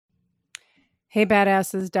Hey,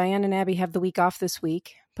 badasses, Diane and Abby have the week off this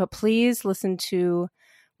week, but please listen to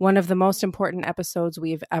one of the most important episodes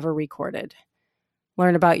we've ever recorded.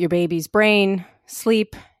 Learn about your baby's brain,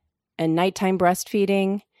 sleep, and nighttime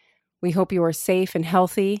breastfeeding. We hope you are safe and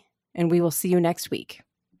healthy, and we will see you next week.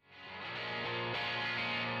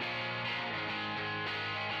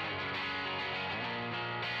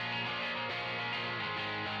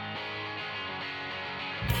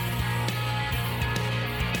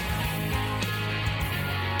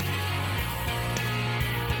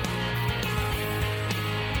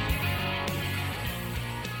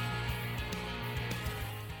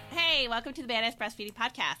 Welcome to the Badass Breastfeeding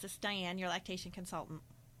Podcast. This is Diane, your lactation consultant.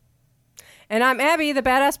 And I'm Abby, the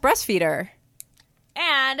Badass Breastfeeder.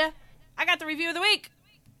 And I got the review of the week.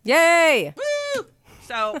 Yay! Woo!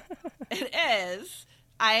 So it is.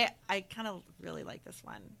 I kind of really like this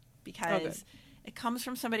one because it comes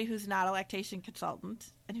from somebody who's not a lactation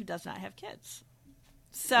consultant and who does not have kids.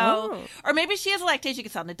 So, or maybe she is a lactation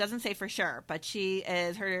consultant. It doesn't say for sure, but she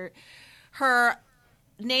is, her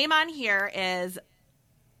name on here is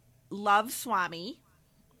Love Swami,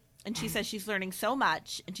 and she says she's learning so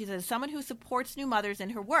much, and she says, someone who supports new mothers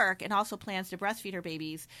in her work and also plans to breastfeed her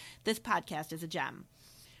babies, this podcast is a gem.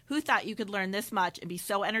 Who thought you could learn this much and be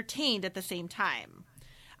so entertained at the same time?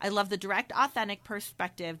 I love the direct, authentic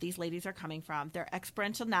perspective these ladies are coming from. Their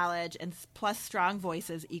experiential knowledge and plus strong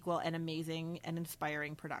voices equal an amazing and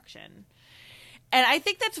inspiring production. And I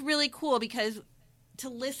think that's really cool because to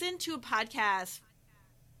listen to a podcast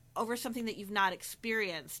over something that you've not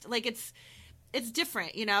experienced, like it's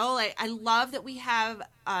different, you know. Like I love that we have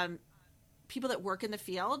people that work in the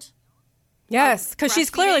field. Yes, because she's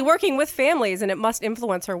clearly working with families, and it must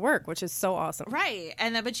influence her work, which is so awesome. Right,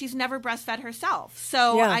 and but she's never breastfed herself,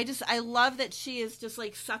 so yeah. I love that she is just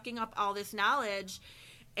like sucking up all this knowledge,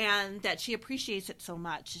 and that she appreciates it so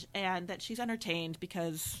much, and that she's entertained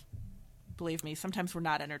because, believe me, sometimes we're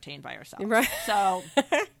not entertained by ourselves. Right. So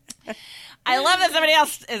I love that somebody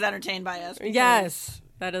else is entertained by us. Because, yes,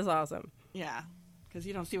 that is awesome. Yeah, because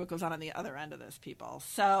you don't see what goes on the other end of this, people.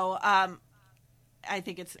 So I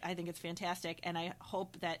think it's fantastic, and I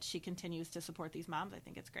hope that she continues to support these moms. I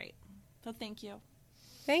think it's great. So thank you.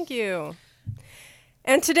 Thank you.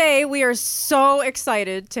 And today we are so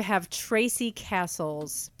excited to have Tracy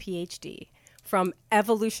Castles, PhD, from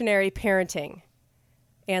Evolutionary Parenting.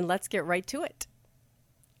 And let's get right to it.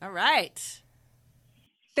 All right.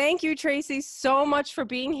 Thank you, Tracy, so much for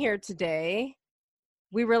being here today.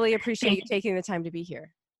 We really appreciate you taking the time to be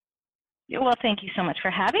here. Well, thank you so much for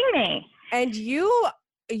having me. And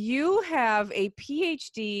you have a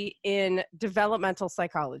PhD in developmental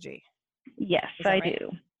psychology. Yes, I right?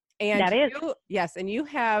 do. And that is. Yes, and you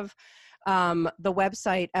have the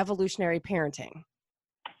website Evolutionary Parenting.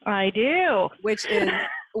 I do. Which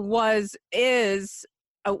is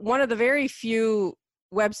one of the very few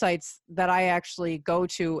websites that I actually go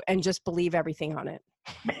to and just believe everything on it.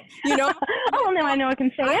 You know? Oh, now I know I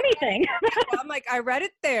can say anything. I'm like, I read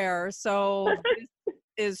it there, so this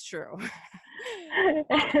is true.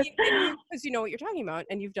 Because you know what you're talking about,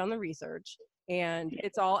 and you've done the research, and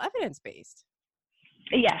it's all evidence-based.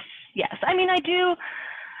 Yes. I mean, I do,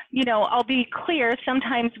 I'll be clear.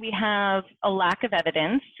 Sometimes we have a lack of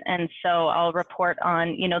evidence, and so I'll report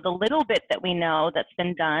on, the little bit that we know that's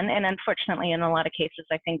been done. And unfortunately, in a lot of cases,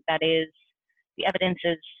 I think that is, the evidence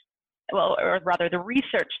is, well, or rather the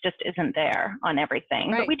research just isn't there on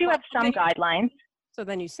everything. Right. But we do have some guidelines. So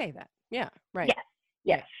then you say that. Yeah, right.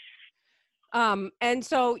 Yes. And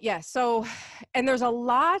there's a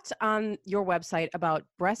lot on your website about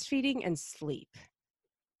breastfeeding and sleep.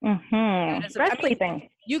 Mm-hmm. Breastfeeding.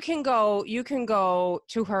 You can go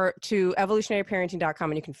to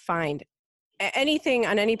evolutionaryparenting.com and you can find anything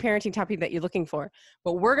on any parenting topic that you're looking for.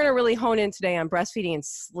 But we're going to really hone in today on breastfeeding and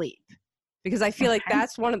sleep, because I feel like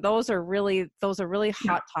that's one of those are really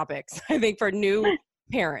hot topics, I think, for new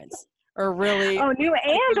parents, or really new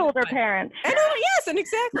and older parents. Yes, and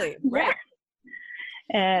exactly. Right.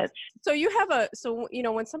 So you have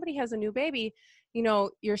when somebody has a new baby,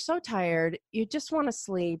 you're so tired, you just want to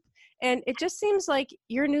sleep. And it just seems like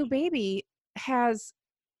your new baby has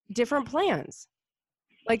different plans.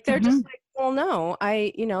 Like they're just like, well, no,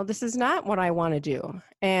 this is not what I want to do.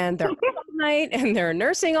 And they're up all night and they're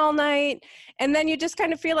nursing all night. And then you just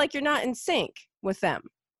kind of feel like you're not in sync with them.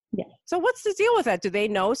 Yeah. So what's the deal with that? Do they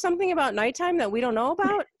know something about nighttime that we don't know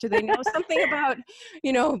about? Do they know something about,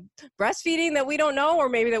 breastfeeding that we don't know, or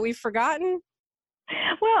maybe that we've forgotten?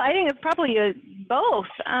 Well, I think it's probably both.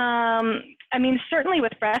 Certainly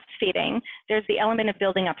with breastfeeding, there's the element of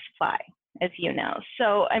building up supply. as you know.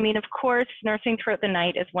 So, I mean, of course, nursing throughout the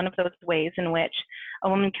night is one of those ways in which a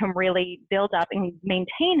woman can really build up and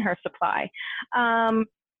maintain her supply.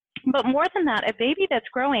 But more than that, a baby that's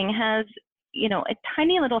growing has, you know, a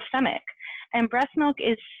tiny little stomach, and breast milk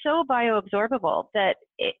is so bioabsorbable that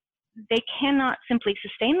they cannot simply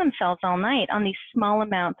sustain themselves all night on the small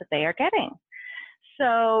amount that they are getting.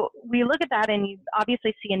 So we look at that, and you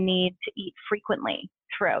obviously see a need to eat frequently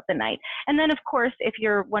throughout the night. And then, of course, if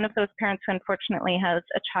you're one of those parents who unfortunately has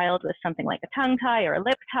a child with something like a tongue tie or a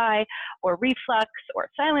lip tie or reflux or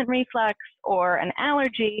silent reflux or an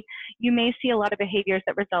allergy, you may see a lot of behaviors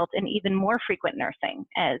that result in even more frequent nursing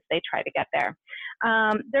as they try to get there.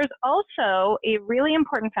 There's also a really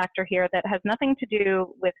important factor here that has nothing to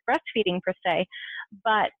do with breastfeeding per se,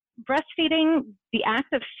 but breastfeeding, the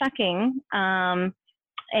act of sucking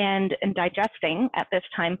and digesting at this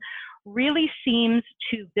time really seems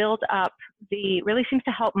to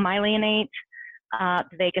help myelinate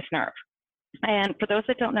the vagus nerve. And for those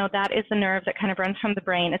that don't know, that is the nerve that kind of runs from the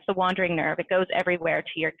brain. It's the wandering nerve. It goes everywhere,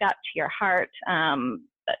 to your gut, to your heart,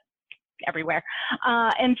 everywhere.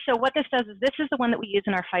 And so what this does is this is the one that we use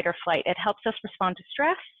in our fight or flight. It helps us respond to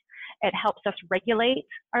stress. It helps us regulate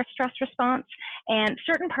our stress response. And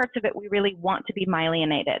certain parts of it we really want to be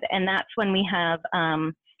myelinated. And that's when we have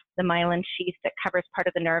the myelin sheath that covers part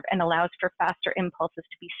of the nerve and allows for faster impulses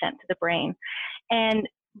to be sent to the brain. And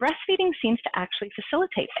breastfeeding seems to actually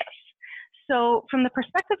facilitate this. So from the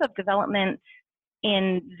perspective of development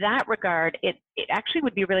in that regard, it actually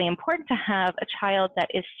would be really important to have a child that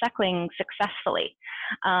is suckling successfully.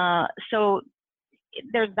 So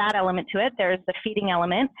there's that element to it. There's the feeding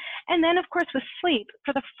element. And then, of course, with sleep,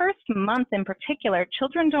 for the first month in particular,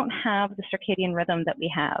 children don't have the circadian rhythm that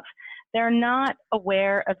we have. They're not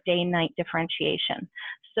aware of day-night differentiation.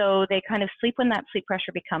 So they kind of sleep when that sleep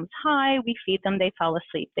pressure becomes high. We feed them, they fall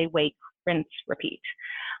asleep, they wake, rinse, repeat.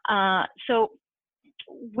 So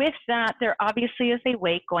with that, they're obviously, as they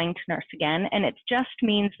wake, going to nurse again. And it just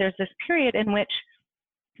means there's this period in which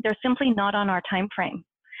they're simply not on our time frame.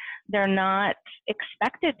 They're not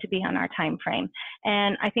expected to be on our time frame.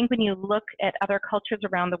 And I think when you look at other cultures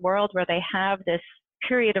around the world where they have this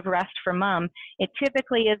period of rest for mom, it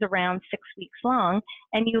typically is around 6 weeks long.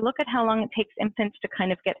 And you look at how long it takes infants to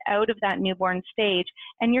kind of get out of that newborn stage,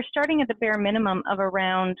 and you're starting at the bare minimum of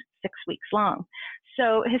around 6 weeks long.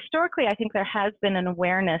 So historically, I think there has been an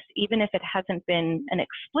awareness, even if it hasn't been an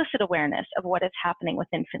explicit awareness of what is happening with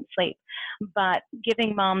infant sleep, but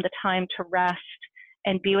giving mom the time to rest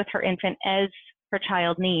and be with her infant as her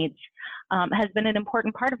child needs has been an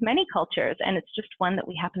important part of many cultures, and it's just one that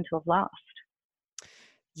we happen to have lost.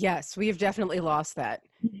 Yes, we have definitely lost that.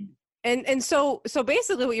 And so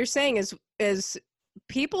basically what you're saying is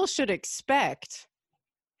people shouldn't expect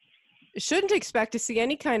to see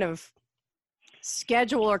any kind of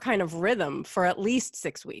schedule or kind of rhythm for at least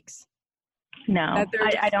 6 weeks. No,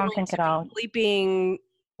 I don't think at all. Sleeping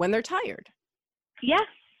when they're tired. Yeah.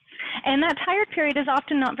 And that tired period is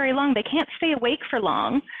often not very long. They can't stay awake for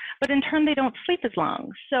long, but in turn they don't sleep as long.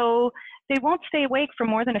 So they won't stay awake for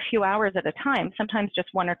more than a few hours at a time, sometimes just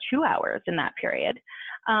 1 or 2 hours in that period,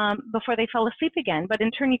 before they fall asleep again. But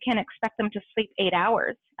in turn, you can't expect them to sleep 8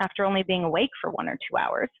 hours after only being awake for 1 or 2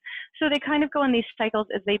 hours. So they kind of go in these cycles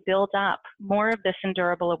as they build up more of this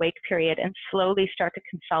endurable awake period and slowly start to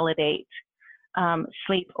consolidate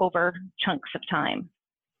sleep over chunks of time.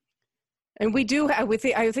 And we do,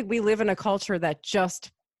 I think we live in a culture that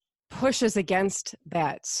just pushes against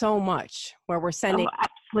that so much, where we're sending,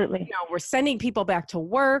 absolutely. We're sending people back to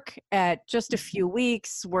work at just a few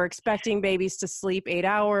weeks. We're expecting babies to sleep 8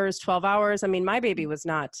 hours, 12 hours. I mean, my baby was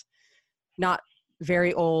not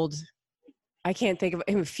very old. I can't think of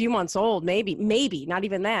him, a few months old, maybe, not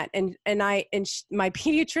even that. And my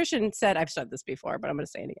pediatrician said, I've said this before, but I'm going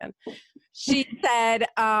to say it again. She said,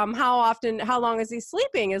 how long is he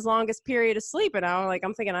sleeping? His longest period of sleep. And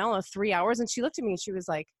I'm thinking, I don't know, 3 hours. And she looked at me and she was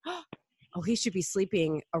like, oh, he should be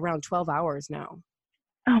sleeping around 12 hours now.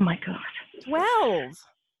 Oh my God. 12.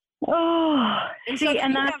 Oh, and see,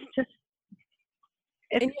 and that's just,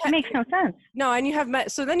 it makes no sense. No, and you have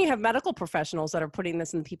so then you have medical professionals that are putting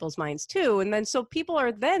this in people's minds too, and then so people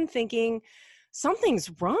are then thinking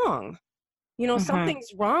something's wrong.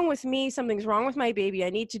 Something's wrong with me. Something's wrong with my baby. I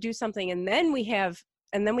need to do something. And then we have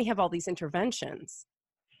all these interventions,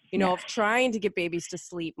 of trying to get babies to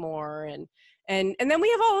sleep more, and then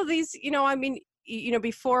we have all of these.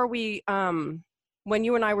 Before we when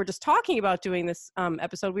you and I were just talking about doing this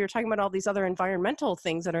episode, we were talking about all these other environmental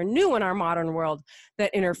things that are new in our modern world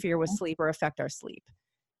that interfere with sleep or affect our sleep.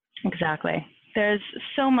 Exactly. There's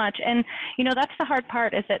so much. And, that's the hard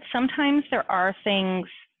part, is that sometimes there are things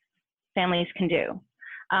families can do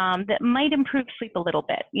that might improve sleep a little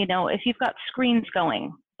bit. You know, if you've got screens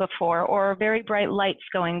going before or very bright lights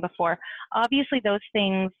going before, obviously those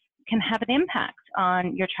things can have an impact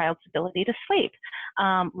on your child's ability to sleep.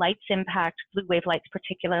 Lights impact, blue wave lights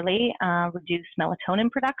particularly, reduce melatonin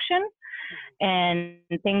production. And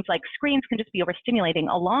things like screens can just be overstimulating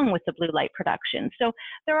along with the blue light production. So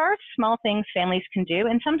there are small things families can do,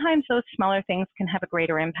 and sometimes those smaller things can have a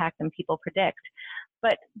greater impact than people predict.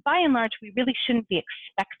 But by and large, we really shouldn't be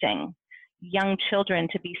expecting young children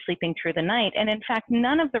to be sleeping through the night. And in fact,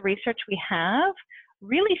 none of the research we have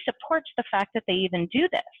really supports the fact that they even do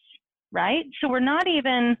this, right? So we're not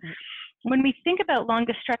even, when we think about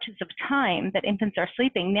longest stretches of time that infants are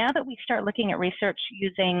sleeping, now that we start looking at research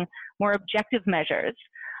using more objective measures,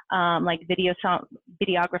 like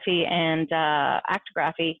videography and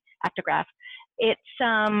actigraph,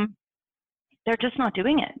 it's, they're just not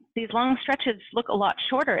doing it. These long stretches look a lot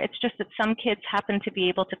shorter. It's just that some kids happen to be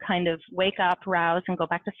able to kind of wake up, rouse, and go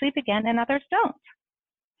back to sleep again, and others don't.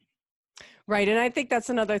 Right, and I think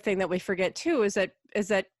that's another thing that we forget too, is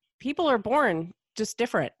that people are born just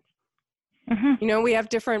different. Mm-hmm. You know, we have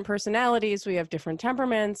different personalities, we have different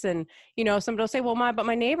temperaments, and, you know, somebody will say, well, but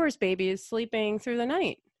my neighbor's baby is sleeping through the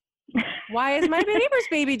night. Why is my neighbor's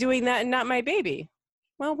baby doing that and not my baby?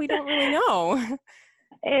 Well, we don't really know.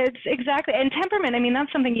 It's exactly, and temperament, I mean,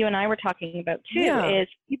 that's something you and I were talking about too, is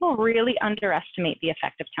people really underestimate the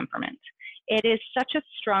effect of temperament. It is such a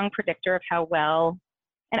strong predictor of how well,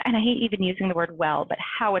 and I hate even using the word well, but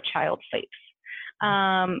how a child sleeps.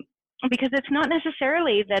 Because it's not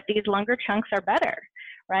necessarily that these longer chunks are better,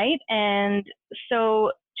 right? And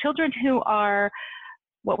so children who are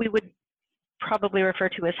what we would probably refer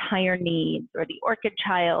to as higher needs, or the orchid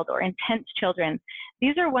child, or intense children,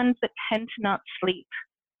 these are ones that tend to not sleep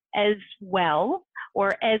as well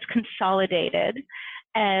or as consolidated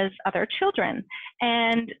as other children.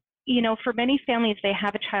 And, you know, for many families, they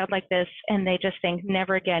have a child like this and they just think,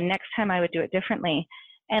 never again, next time I would do it differently.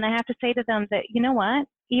 And I have to say to them that, you know what,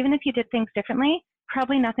 even if you did things differently,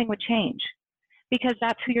 probably nothing would change, because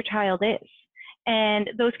that's who your child is. And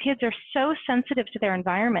those kids are so sensitive to their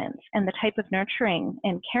environments and the type of nurturing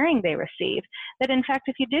and caring they receive that, in fact,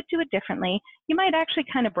 if you did do it differently, you might actually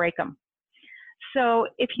kind of break them. So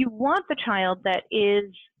if you want the child that is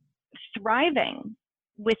thriving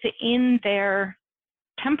within their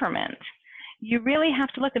temperament, you really have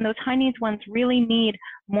to look, and those high needs ones really need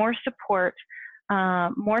more support,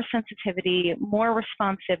 more sensitivity, more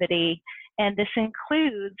responsivity, and this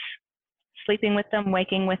includes sleeping with them,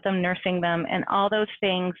 waking with them, nursing them, and all those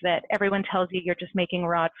things that everyone tells you you're just making a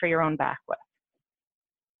rod for your own back with.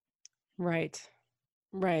 Right,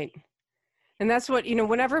 right. And that's what, you know,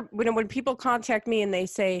 when people contact me and they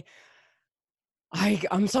say,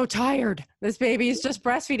 I'm so tired. This baby is just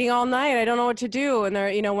breastfeeding all night. I don't know what to do. And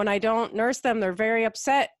they're, you know, when I don't nurse them, they're very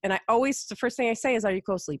upset. And the first thing I say is, are you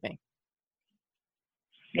co-sleeping?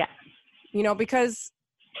 Yeah. You know, because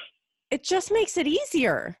it just makes it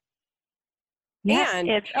easier. Yeah, and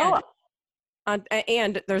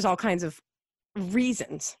there's all kinds of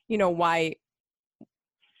reasons, you know, why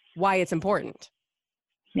it's important.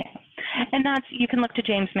 Yeah. And you can look to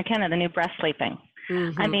James McKenna, the new breast sleeping.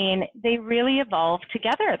 Mm-hmm. I mean, they really evolved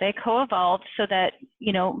together. They co-evolved so that,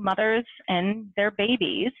 you know, mothers and their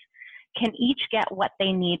babies can each get what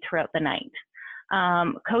they need throughout the night.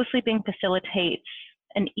 Co-sleeping facilitates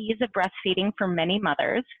an ease of breastfeeding for many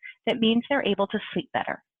mothers that means they're able to sleep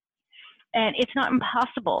better. And it's not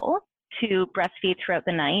impossible to breastfeed throughout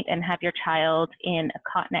the night and have your child in a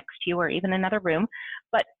cot next to you or even another room.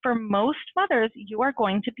 But for most mothers, you are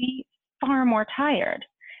going to be far more tired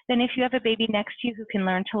than if you have a baby next to you who can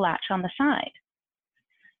learn to latch on the side.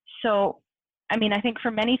 So, I mean, I think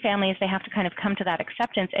for many families, they have to kind of come to that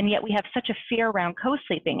acceptance. And yet we have such a fear around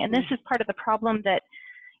co-sleeping. And this is part of the problem that,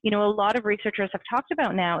 you know, a lot of researchers have talked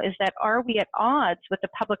about now, is that are we at odds with the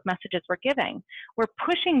public messages we're giving? We're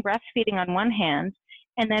pushing breastfeeding on one hand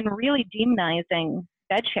and then really demonizing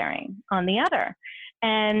bed sharing on the other.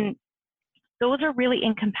 And those are really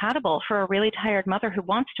incompatible for a really tired mother who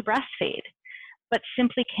wants to breastfeed, but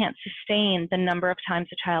simply can't sustain the number of times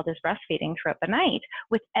a child is breastfeeding throughout the night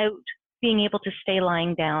without being able to stay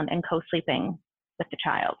lying down and co-sleeping with the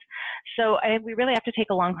child. So we really have to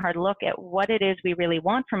take a long, hard look at what it is we really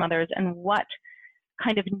want from others and what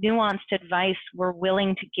kind of nuanced advice we're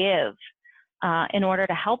willing to give in order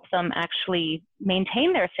to help them actually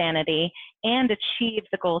maintain their sanity and achieve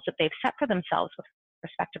the goals that they've set for themselves with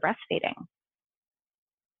respect to breastfeeding.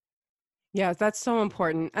 Yeah, that's so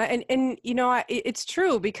important. And you know, it's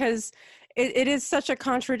true, because it is such a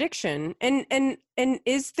contradiction. And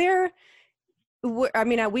is there,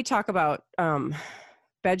 we talk about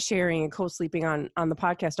bed sharing and co-sleeping on the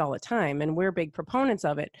podcast all the time, and we're big proponents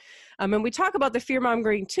of it. And we talk about the fear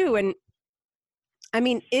mongering too. And I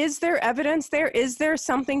mean, is there evidence there? Is there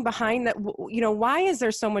something behind that? Why is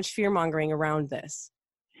there so much fear mongering around this?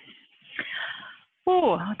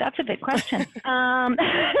 Oh, that's a big question. I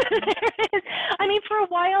mean, for a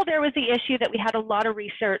while, there was the issue that we had a lot of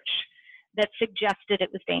research that suggested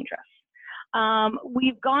it was dangerous.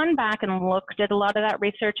 We've gone back and looked at a lot of that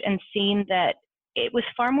research and seen that it was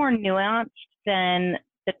far more nuanced than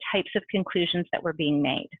the types of conclusions that were being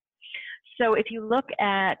made. So if you look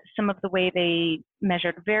at some of the way they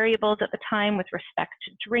measured variables at the time with respect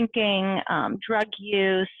to drinking, drug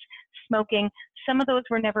use, smoking, some of those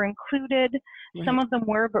were never included. Right. Some of them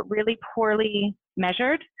were, but really poorly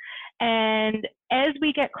measured. And as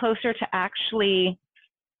we get closer to actually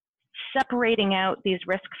separating out these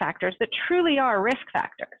risk factors that truly are risk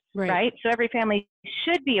factors, right? So every family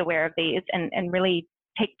should be aware of these and really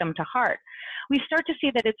take them to heart. We start to see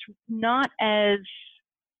that it's not as,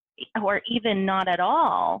 or even not at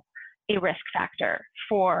all, a risk factor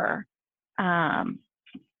for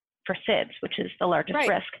SIDS, which is the largest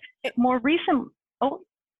risk. More recent,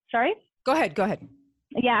 sorry? Go ahead.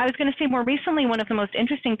 Yeah, I was going to say more recently, one of the most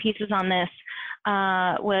interesting pieces on this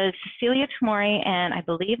was Cecilia Tamori and I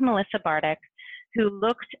believe Melissa Bardick, who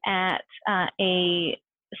looked at a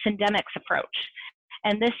syndemics approach.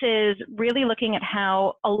 And this is really looking at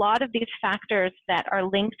how a lot of these factors that are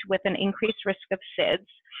linked with an increased risk of SIDS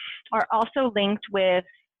are also linked with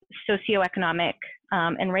socioeconomic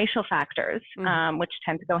and racial factors, which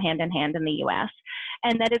tend to go hand in hand in the US.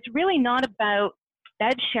 And that it's really not about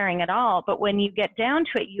bed sharing at all, but when you get down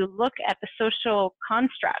to it, you look at the social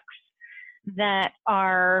constructs that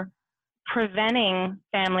are preventing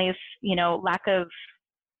families, lack of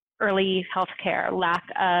early health care, lack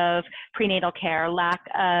of prenatal care, lack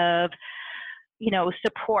of,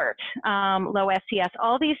 support, low SES.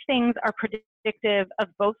 All these things are predictive of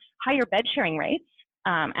both higher bed sharing rates,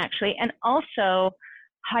 actually, and also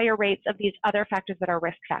higher rates of these other factors that are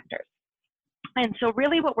risk factors. And so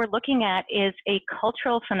really what we're looking at is a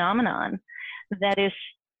cultural phenomenon that is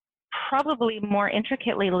probably more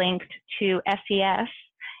intricately linked to SES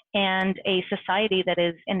and a society that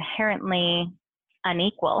is inherently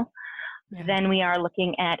unequal than we are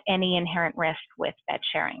looking at any inherent risk with bed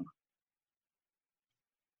sharing.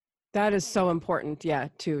 That is so important,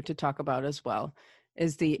 to talk about as well,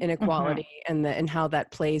 is the inequality and how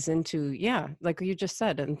that plays into, like you just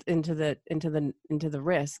said, into the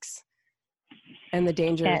risks and the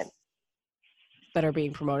dangers that are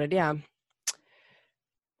being promoted. Yeah.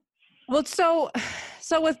 Well, so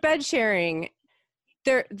with bed sharing,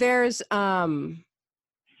 there's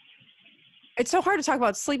it's so hard to talk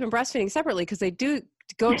about sleep and breastfeeding separately because they do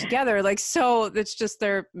go together. So it's just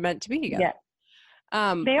they're meant to be together.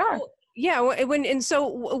 Yeah. They are. Yeah. So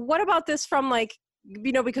what about this from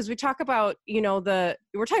because we talk about, we're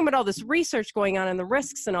talking about all this research going on and the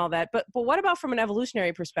risks and all that, but what about from an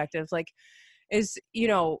evolutionary perspective?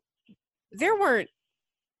 There weren't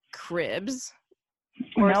cribs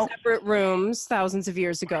or separate rooms thousands of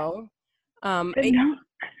years ago. So it'd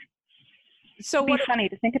be funny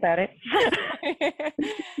to think about it.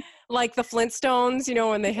 Like the Flintstones,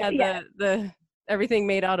 when they had the everything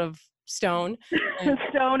made out of stone.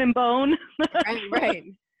 Stone and bone. Right.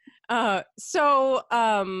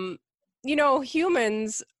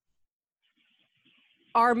 Humans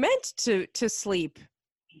are meant to sleep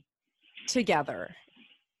together.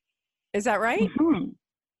 Is that right? Mm-hmm.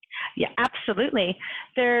 Yeah, absolutely.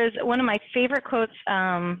 There's one of my favorite quotes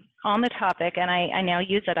on the topic, and I now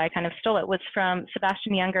use it. I kind of stole it, was from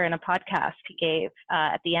Sebastian Junger in a podcast he gave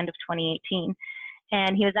at the end of 2018.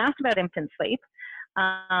 And he was asked about infant sleep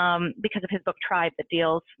because of his book Tribe that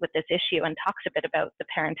deals with this issue and talks a bit about the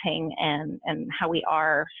parenting and how we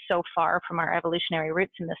are so far from our evolutionary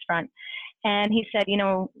roots in this front. And he said,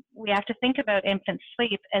 we have to think about infant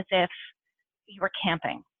sleep as if you were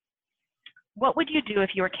camping. What would you do if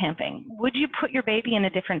you were camping? Would you put your baby in a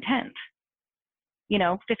different tent,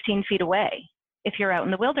 15 feet away if you're out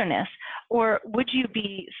in the wilderness? Or would you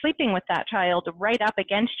be sleeping with that child right up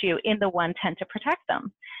against you in the one tent to protect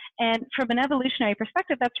them? And from an evolutionary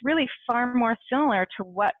perspective, that's really far more similar to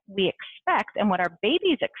what we expect and what our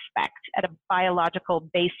babies expect at a biological,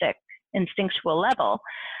 basic, instinctual level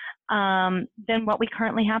than what we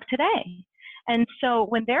currently have today. And so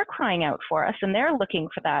when they're crying out for us and they're looking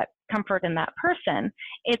for that comfort in that person,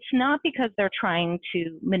 it's not because they're trying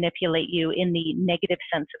to manipulate you in the negative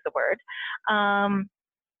sense of the word.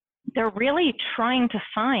 They're really trying to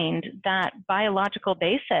find that biological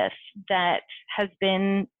basis that has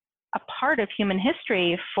been a part of human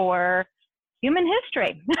history for human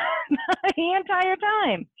history the entire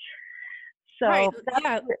time. So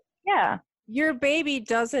right. yeah. Your baby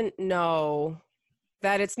doesn't know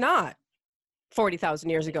that it's not 40,000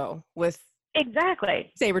 years ago with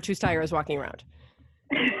exactly saber-toothed tigers walking around.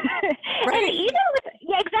 Right. And even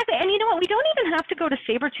yeah, exactly. And you know what? We don't even have to go to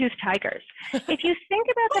saber-toothed tigers. If you think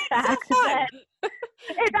about the fact that,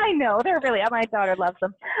 I know, they're really, my daughter loves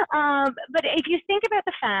them. But if you think about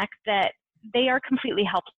the fact that they are completely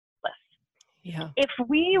helpless. Yeah. If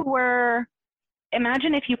we were,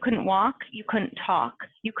 imagine if you couldn't walk, you couldn't talk,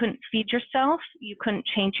 you couldn't feed yourself, you couldn't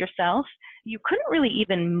change yourself, you couldn't really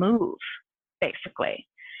even move, basically.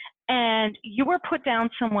 And you were put down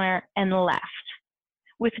somewhere and left,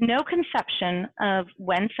 with no conception of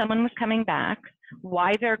when someone was coming back,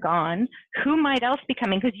 why they're gone, who might else be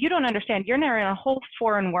coming, because you don't understand. You're now in a whole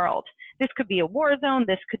foreign world. This could be a war zone.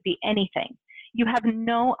 This could be anything. You have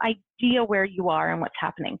no idea where you are and what's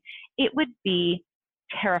happening. It would be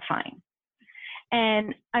terrifying.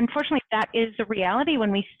 And unfortunately, that is the reality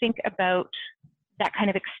when we think about that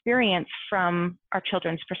kind of experience from our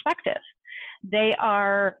children's perspective. They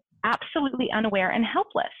are absolutely unaware and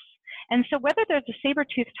helpless. And so whether there's a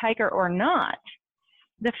saber-toothed tiger or not,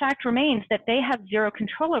 the fact remains that they have zero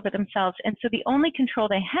control over themselves. And so the only control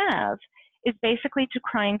they have is basically to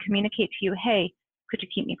cry and communicate to you, hey, could you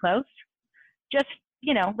keep me close? Just,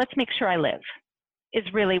 let's make sure I live, is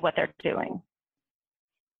really what they're doing.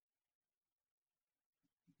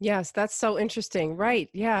 Yes, that's so interesting. Right.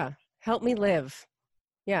 Yeah. Help me live.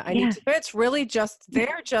 Yeah. I need to, it's really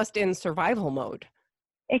they're just in survival mode.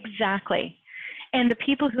 Exactly. And the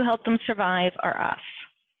people who help them survive are us.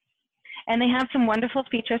 And they have some wonderful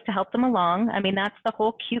features to help them along. I mean, that's the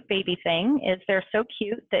whole cute baby thing, is they're so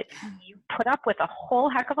cute that you put up with a whole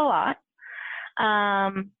heck of a lot.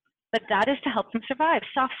 But that is to help them survive.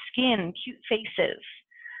 Soft skin, cute faces.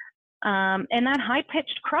 And that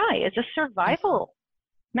high-pitched cry is a survival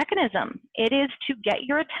mechanism. It is to get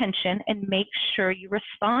your attention and make sure you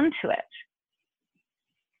respond to it.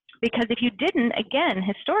 Because if you didn't, again,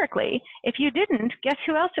 historically, if you didn't, guess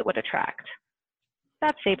who else it would attract?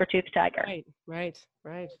 That saber-toothed tiger. Right.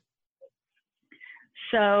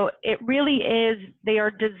 So it really is, they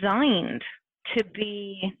are designed to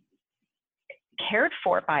be cared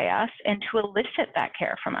for by us and to elicit that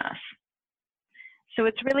care from us. So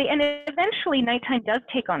it's really, and eventually nighttime does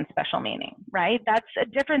take on special meaning, right? That's a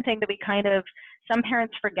different thing that some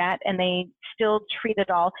parents forget, and they still treat it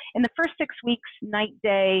all. In the first 6 weeks, night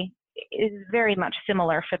day is very much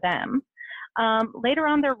similar for them. Later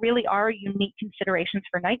on, there really are unique considerations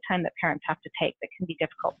for nighttime that parents have to take that can be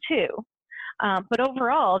difficult too. But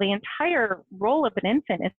overall, the entire role of an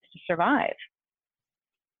infant is to survive.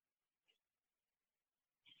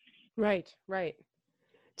 Right.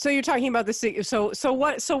 So you're talking about so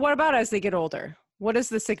what about as they get older? What is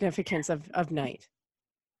the significance of night?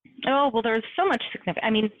 Oh, well, there's so much significance. I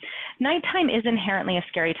mean, nighttime is inherently a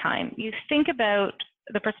scary time. You think about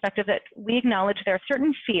the perspective that we acknowledge there are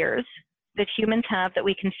certain fears that humans have that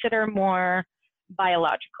we consider more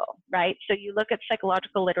biological, right? So you look at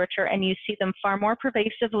psychological literature and you see them far more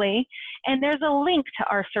pervasively, and there's a link to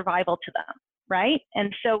our survival to them, right?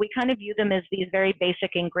 And so we kind of view them as these very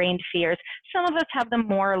basic ingrained fears. Some of us have them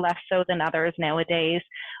more or less so than others nowadays,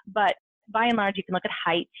 but by and large, you can look at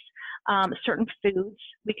heights. Certain foods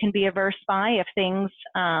we can be averse by if things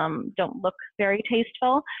don't look very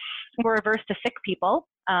tasteful. We're averse to sick people.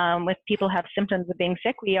 If people have symptoms of being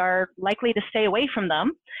sick, we are likely to stay away from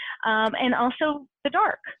them. And also the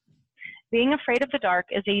dark. Being afraid of the dark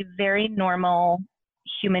is a very normal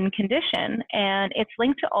human condition, and it's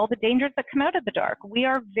linked to all the dangers that come out of the dark. We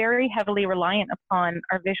are very heavily reliant upon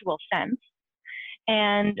our visual sense,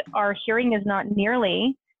 and our hearing is not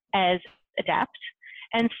nearly as adept.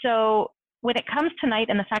 And so when it comes to night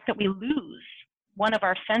and the fact that we lose one of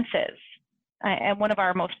our senses, and one of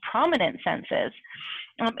our most prominent senses,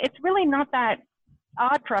 it's really not that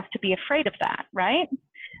odd for us to be afraid of that, right?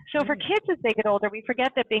 So for kids as they get older, we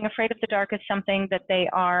forget that being afraid of the dark is something that they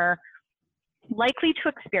are likely to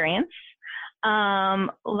experience,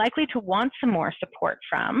 likely to want some more support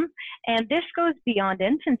from. And this goes beyond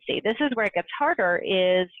infancy. This is where it gets harder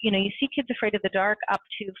is, you see kids afraid of the dark up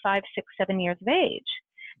to 5, 6, 7 years of age,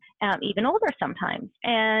 even older sometimes.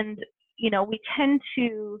 And, we tend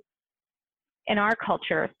to, in our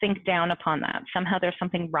culture, think down upon that. Somehow there's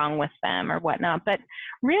something wrong with them or whatnot. But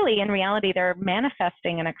really, in reality, they're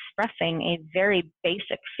manifesting and expressing a very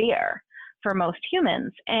basic fear for most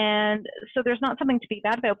humans. And so there's not something to be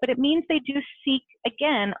bad about, but it means they do seek,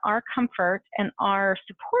 again, our comfort and our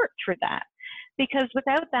support through that. Because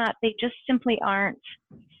without that, they just simply aren't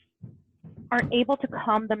aren't able to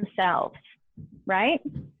calm themselves, right?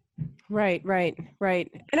 Right.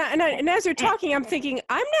 And as you're talking, I'm thinking,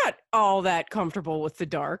 I'm not all that comfortable with the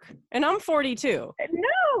dark, and I'm 42.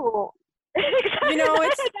 No, exactly.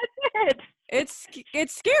 That's it.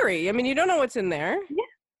 It's scary. I mean, you don't know what's in there. Yeah.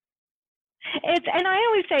 And I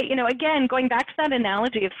always say, again, going back to that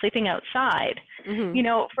analogy of sleeping outside,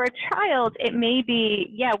 for a child, it may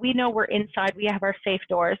be, we know we're inside, we have our safe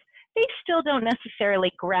doors. They still don't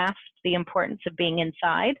necessarily grasp the importance of being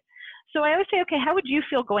inside. So I always say, okay, how would you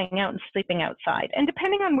feel going out and sleeping outside? And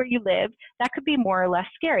depending on where you live, that could be more or less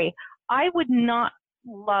scary. I would not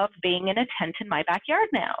love being in a tent in my backyard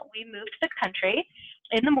now. We moved to the country.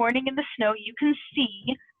 In the morning in the snow, you can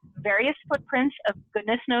see various footprints of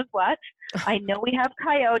goodness knows what. I know we have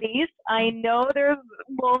coyotes. I know there's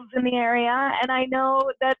wolves in the area. And I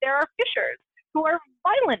know that there are fishers who are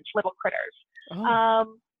violent little critters.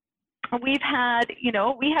 Oh. We've had,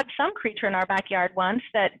 we had some creature in our backyard once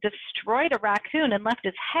that destroyed a raccoon and left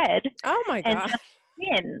his head. Oh my God. And just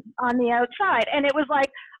skin on the outside. And it was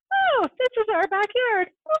like, oh, this is our backyard.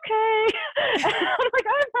 Okay. I'm like,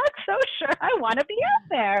 I'm not so sure I want to be out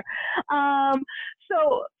there.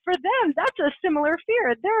 So for them, that's a similar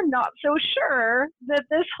fear. They're not so sure that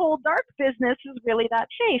this whole dark business is really that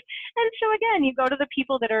safe. And so again, you go to the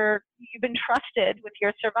people that you've been trusted with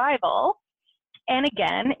your survival. And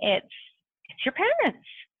again, it's your parents.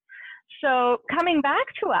 So coming back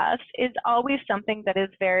to us is always something that is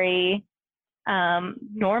very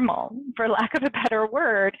normal, for lack of a better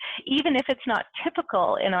word, even if it's not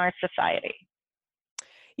typical in our society.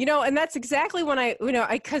 And that's exactly when I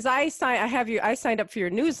signed up for your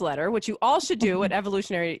newsletter, which you all should do at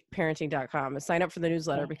evolutionaryparenting.com, and sign up for the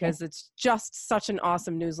newsletter because it's just such an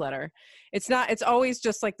awesome newsletter. It's always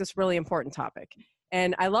just like this really important topic.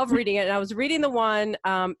 And I love reading it. And I was reading the one,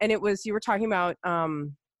 and you were talking about,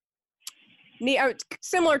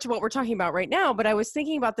 similar to what we're talking about right now, but I was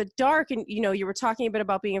thinking about the dark, and, you were talking a bit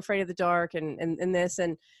about being afraid of the dark and this,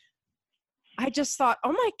 and I just thought,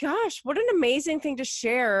 oh my gosh, what an amazing thing to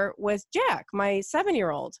share with Jack, my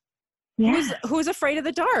 7-year-old, who's afraid of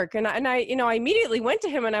the dark. And I immediately went to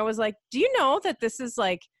him and I was like, do you know that this is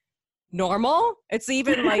like normal? It's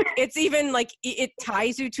even like it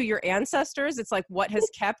ties you to your ancestors. It's like what has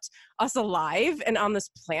kept us alive and on this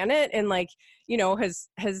planet, and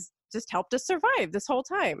has just helped us survive this whole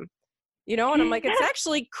time. And I'm like, it's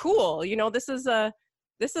actually cool.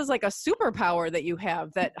 This is like a superpower that you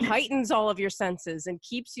have that heightens all of your senses and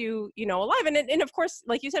keeps you, alive. And of course,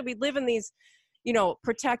 like you said, we live in these,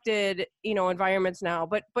 protected, environments now,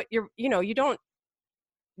 but we're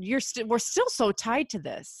still so tied to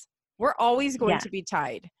this. We're always going to be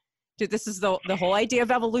tied to this. Is the whole idea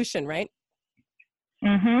of evolution, right?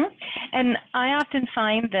 Mm-hmm. And I often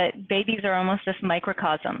find that babies are almost this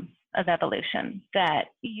microcosm of evolution, that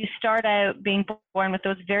you start out being born with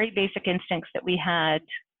those very basic instincts that we had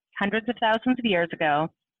hundreds of thousands of years ago,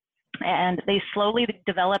 and they slowly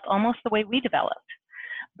develop almost the way we developed.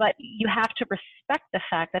 But you have to respect the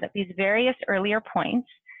fact that at these various earlier points,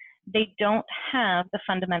 they don't have the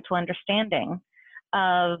fundamental understanding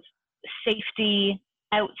of safety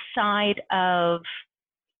outside of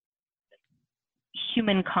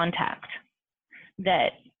human contact,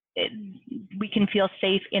 that we can feel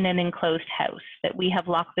safe in an enclosed house, that we have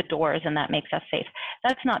locked the doors and that makes us safe.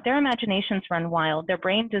 That's not, their imaginations run wild. Their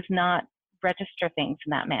brain does not register things in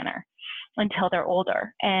that manner until they're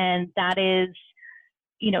older. And that is,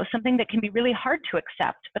 something that can be really hard to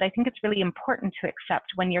accept, but I think it's really important to accept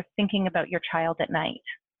when you're thinking about your child at night.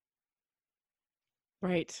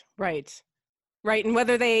 Right. And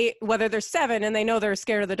whether they're 7 and they know they're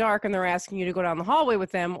scared of the dark and they're asking you to go down the hallway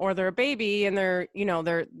with them, or they're a baby and they're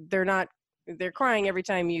crying every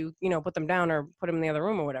time you put them down or put them in the other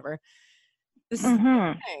room or whatever. This is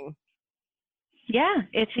a thing. Yeah,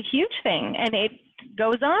 it's a huge thing. And it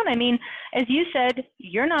goes on. I mean, as you said,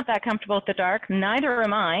 you're not that comfortable with the dark. Neither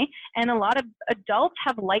am I. And a lot of adults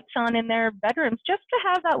have lights on in their bedrooms just to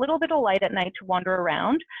have that little bit of light at night to wander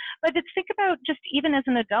around. But think about just even as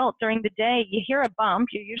an adult, during the day, you hear a bump.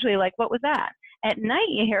 You're usually like, what was that? At night,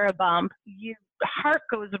 you hear a bump. Your heart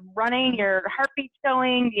goes running. Your heartbeat's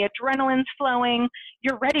going. The adrenaline's flowing.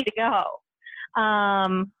 You're ready to go.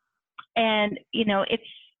 And, it's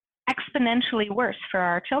exponentially worse for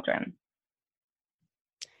our children.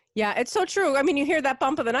 Yeah, it's so true. I mean, you hear that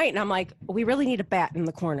bump of the night and I'm like, we really need a bat in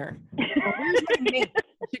the corner. Where's my mace?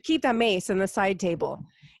 We should keep that mace in the side table.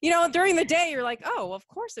 During the day, you're like, oh, of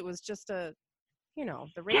course it was just the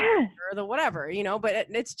radiator or the whatever, but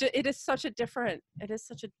it is such a different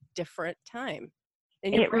time.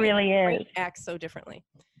 And it really is. Acts so differently.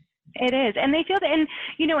 It is. And they feel that, and,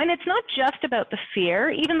 you know, and it's not just about the fear,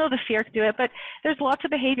 even though the fear can do it, but there's lots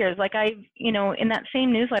of behaviors. Like you know, in that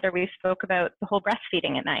same newsletter, we spoke about the whole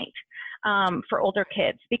breastfeeding at night for older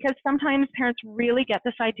kids, because sometimes parents really get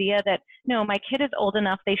this idea that, no, my kid is old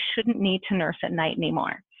enough, they shouldn't need to nurse at night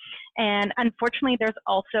anymore. And unfortunately, there's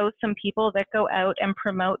also some people that go out and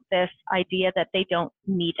promote this idea that they don't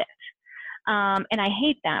need it. And I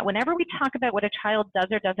hate that. Whenever we talk about what a child does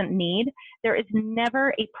or doesn't need, there is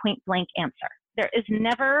never a point blank answer. There is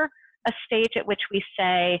never a stage at which we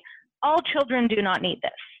say, all children do not need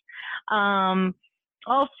this.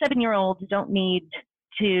 All 7-year-olds don't need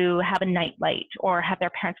to have a nightlight or have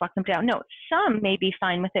their parents walk them down. No, some may be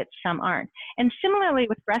fine with it, some aren't. And similarly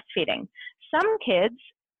with breastfeeding, some kids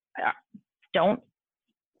don't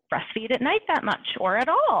breastfeed at night that much or at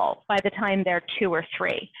all by the time they're 2 or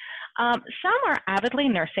 3. Some are avidly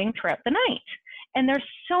nursing throughout the night, and there's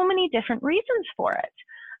so many different reasons for it.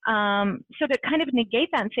 So to kind of negate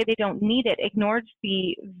that and say they don't need it ignores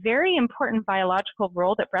the very important biological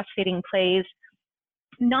role that breastfeeding plays.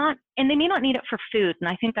 And they may not need it for food, and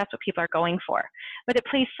I think that's what people are going for, but it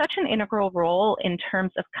plays such an integral role in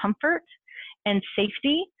terms of comfort and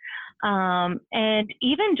safety, and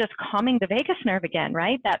even just calming the vagus nerve again,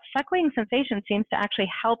 right? That suckling sensation seems to actually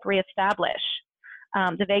help reestablish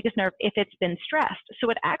the vagus nerve if it's been stressed.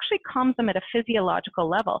 So it actually calms them at a physiological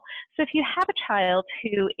level. So if you have a child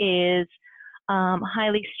who is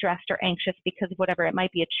highly stressed or anxious because of whatever, it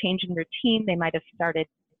might be a change in routine, they might have started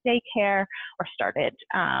daycare or started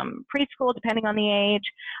preschool, depending on the age,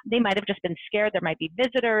 they might have just been scared, there might be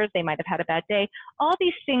visitors, they might have had a bad day. All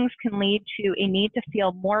these things can lead to a need to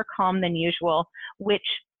feel more calm than usual, which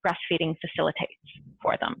breastfeeding facilitates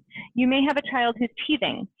for them. You may have a child who's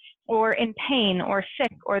teething or in pain or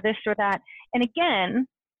sick or this or that. And again,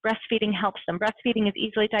 breastfeeding helps them. Breastfeeding is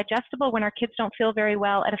easily digestible when our kids don't feel very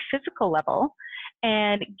well at a physical level,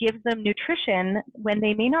 and gives them nutrition when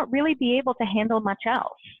they may not really be able to handle much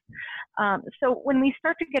else. So when we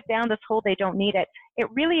start to get down this whole they don't need it, it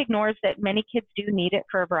really ignores that many kids do need it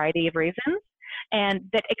for a variety of reasons and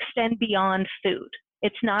that extend beyond food.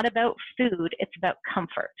 It's not about food, it's about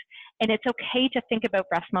comfort. And it's okay to think about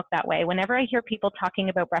breast milk that way. Whenever I hear people talking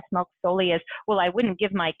about breast milk solely as, well, I wouldn't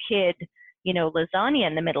give my kid, you know, lasagna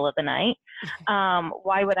in the middle of the night.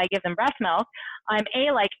 Why would I give them breast milk? I'm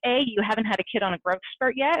you haven't had a kid on a growth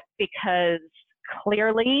spurt yet, because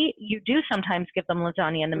clearly you do sometimes give them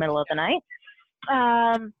lasagna in the middle of the night.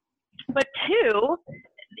 But 2,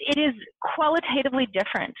 it is qualitatively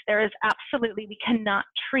different. There is absolutely, we cannot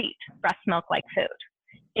treat breast milk like food.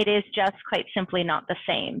 It is just quite simply not the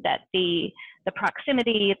same, that the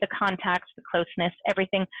proximity, the contact, the closeness,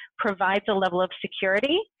 everything provides a level of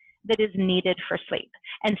security that is needed for sleep.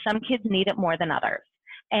 And some kids need it more than others.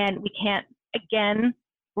 And we can't, again,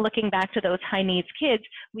 looking back to those high needs kids,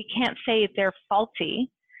 we can't say they're faulty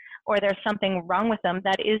or there's something wrong with them.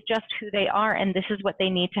 That is just who they are, and this is what they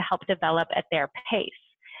need to help develop at their pace.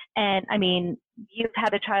 And I mean, you've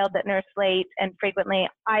had a child that nursed late, and frequently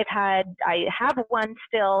I have one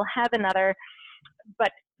still, have another,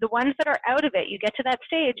 but the ones that are out of it, you get to that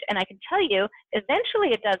stage, and I can tell you, eventually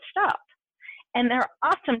it does stop. And they're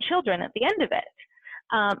awesome children at the end of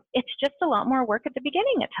it. It's just a lot more work at the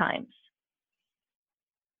beginning at times.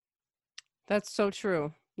 That's so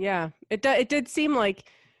true. Yeah, it did seem like,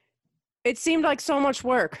 it seemed like so much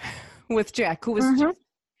work with Jack, who was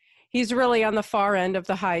he's really on the far end of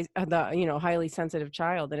the highly sensitive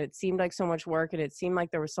child, and it seemed like so much work, and it seemed like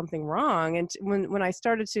there was something wrong. And when I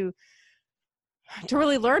started to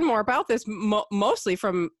really learn more about this, mostly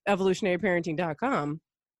from evolutionaryparenting.com,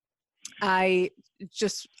 I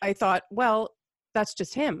thought, well, that's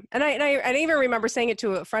just him. And I even remember saying it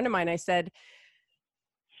to a friend of mine. I said,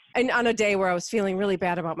 and on a day where I was feeling really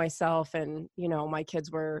bad about myself, and, you know, my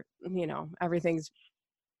kids were, you know, everything's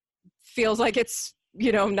feels like it's,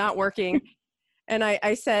 you know, not working. And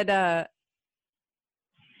I said,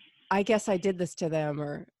 I guess I did this to them,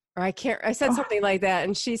 or I said something like that.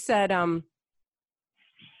 And she said,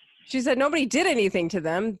 nobody did anything to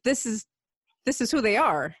them. This is who they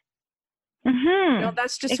are. You know,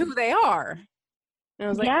 that's just who they are. And I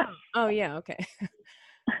was like, oh yeah, okay.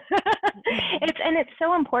 It's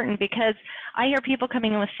so important, because I hear people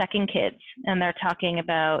coming in with second kids and they're talking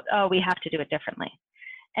about, oh, we have to do it differently.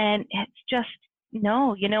 And it's just,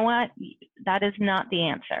 no, you know what? That is not the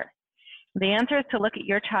answer. The answer is to look at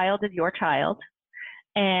your child as your child,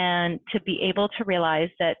 and to be able to realize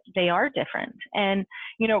that they are different. And,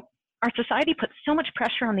 you know, our society puts so much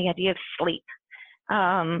pressure on the idea of sleep.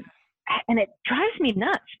 And it drives me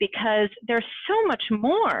nuts, because there's so much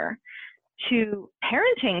more to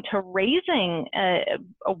parenting, to raising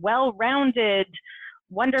a well-rounded,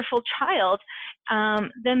 wonderful child,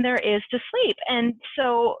 than there is to sleep. And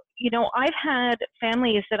so, I've had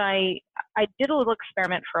families that I did a little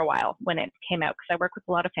experiment for a while when it came out, because I work with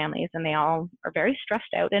a lot of families and they all are very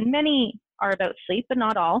stressed out, and many are about sleep, but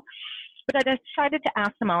not all. But I decided to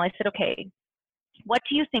ask them all, I said, okay, what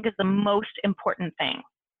do you think is the most important thing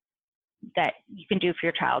that you can do for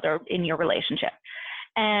your child or in your relationship?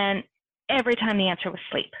 And every time the answer was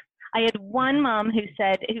sleep. I had one mom who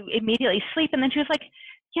immediately sleep, and then she was like,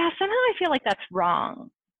 yeah, somehow I feel like that's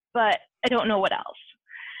wrong, but I don't know what else.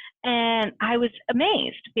 And I was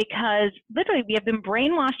amazed, because literally we have been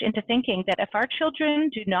brainwashed into thinking that if our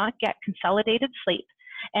children do not get consolidated sleep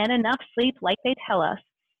and enough sleep like they tell us,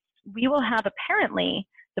 we will have apparently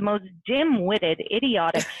the most dim-witted,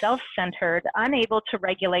 idiotic, self-centered, unable to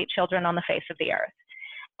regulate children on the face of the earth.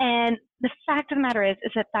 And the fact of the matter is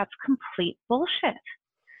that that's complete bullshit.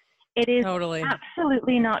 It is totally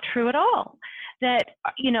absolutely not true at all. That,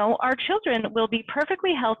 our children will be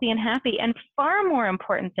perfectly healthy and happy, and far more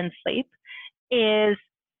important than sleep is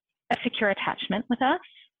a secure attachment with us,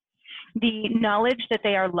 the knowledge that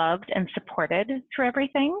they are loved and supported through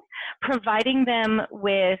everything, providing them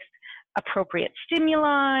with appropriate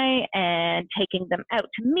stimuli and taking them out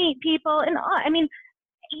to meet people. And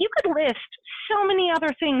you could list so many other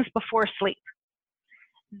things before sleep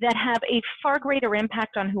that have a far greater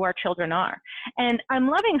impact on who our children are. And I'm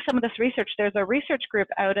loving some of this research. There's a research group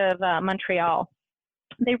out of Montreal.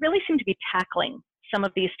 They really seem to be tackling some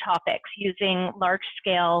of these topics using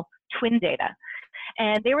large-scale twin data.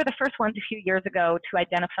 And they were the first ones a few years ago to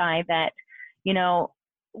identify that,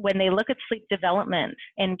 when they look at sleep development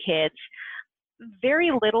in kids, very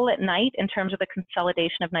little at night in terms of the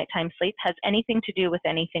consolidation of nighttime sleep has anything to do with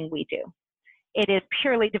anything we do. It is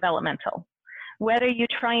purely developmental. Whether you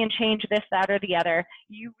try and change this, that, or the other,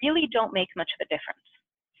 you really don't make much of a difference.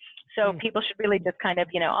 So people should really just kind of,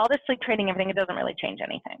 all this sleep training, everything, it doesn't really change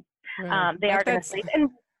anything. Right. They are going to sleep. And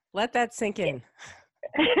let that sink in.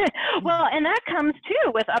 Well, and that comes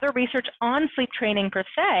too with other research on sleep training per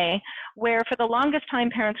se, where for the longest time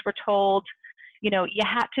parents were told, you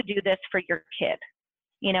had to do this for your kid.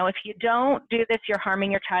 If you don't do this, you're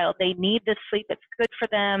harming your child. They need this sleep. It's good for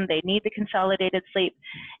them. They need the consolidated sleep.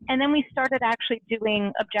 And then we started actually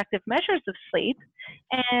doing objective measures of sleep.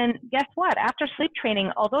 And guess what? After sleep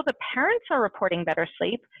training, although the parents are reporting better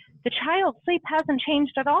sleep, the child's sleep hasn't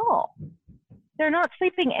changed at all. They're not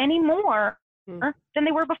sleeping any more than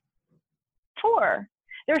they were before.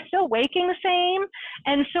 They're still waking the same.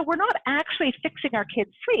 And so we're not actually fixing our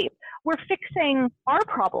kids' sleep. We're fixing our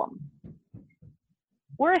problem.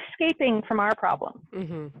 We're escaping from our problem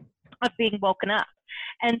of being woken up.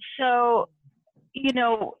 And so,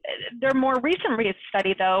 their more recent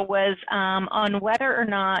study, though, was on whether or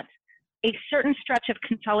not a certain stretch of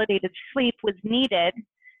consolidated sleep was needed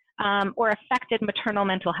or affected maternal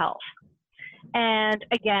mental health. And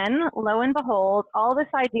again, lo and behold, all this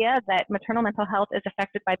idea that maternal mental health is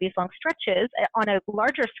affected by these long stretches on a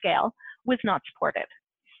larger scale was not supported.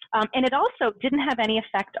 And it also didn't have any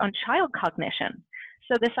effect on child cognition.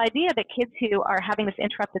 So this idea that kids who are having this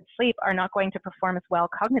interrupted sleep are not going to perform as well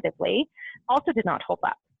cognitively also did not hold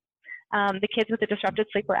up. The kids with the disrupted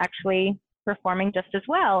sleep were actually performing just as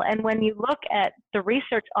well. And when you look at the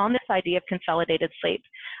research on this idea of consolidated sleep,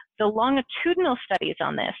 the longitudinal studies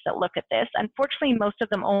on this that look at this, unfortunately, most of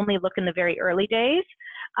them only look in the very early days,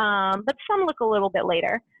 but some look a little bit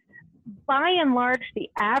later. By and large, the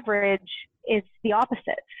average is the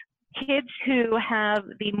opposite. Kids who have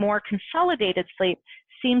the more consolidated sleep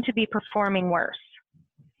seem to be performing worse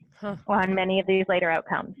on many of these later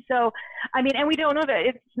outcomes. So, and we don't know that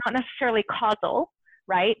it's not necessarily causal,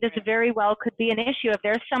 right? This very well could be an issue if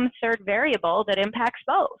there's some third variable that impacts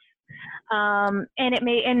both.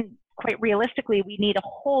 And quite realistically, we need a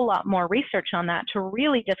whole lot more research on that to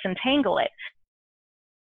really disentangle it.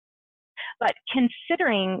 But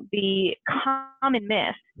considering the common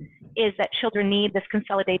myth is that children need this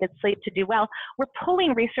consolidated sleep to do well, we're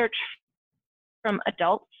pulling research from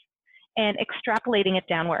adults and extrapolating it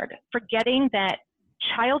downward, forgetting that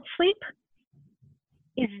child sleep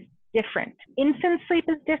is different. Infant sleep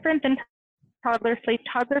is different than toddler sleep.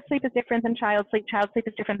 Toddler sleep is different than child sleep. Child sleep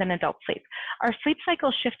is different than adult sleep. Our sleep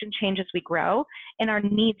cycles shift and change as we grow, and our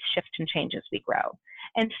needs shift and change as we grow.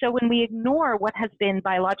 And so when we ignore what has been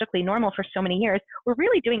biologically normal for so many years, we're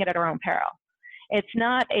really doing it at our own peril. It's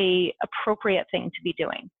not an appropriate thing to be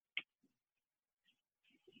doing.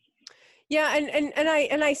 Yeah,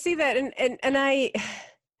 and I see that, and I,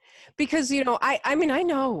 because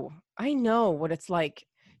I know what it's like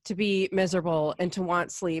to be miserable and to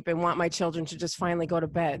want sleep and want my children to just finally go to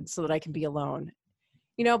bed so that I can be alone.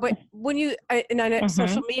 But when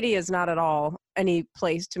social media is not at all any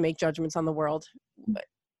place to make judgments on the world.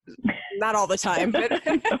 Not all the time, but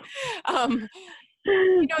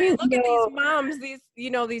you look at these moms,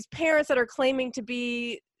 these parents that are claiming to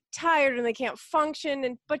be tired and they can't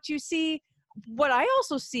function, but you see, what I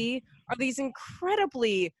also see are these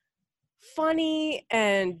incredibly funny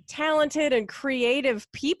and talented and creative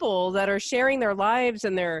people that are sharing their lives,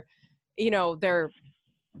 and they're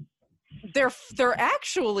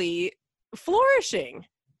actually flourishing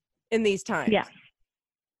in these times. Yeah.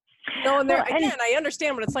 And again, I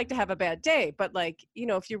understand what it's like to have a bad day, but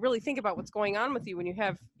if you really think about what's going on with you when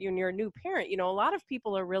you're a new parent, a lot of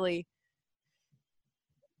people are really,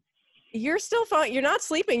 you're still fine. You're not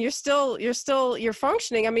sleeping. You're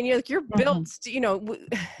functioning. I mean, you're built,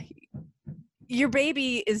 your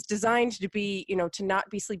baby is designed to be, to not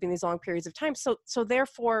be sleeping these long periods of time. So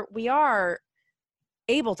therefore we are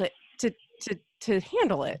able to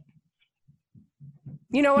handle it.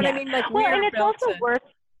 You know what I mean?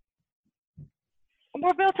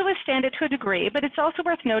 We're built to withstand it to a degree, but it's also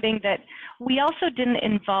worth noting that we also didn't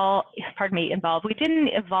evolve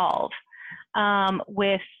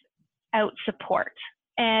without support.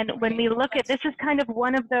 And when we look at, this is kind of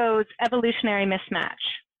one of those evolutionary mismatch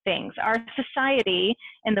things. Our society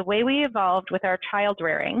and the way we evolved with our child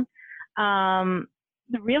rearing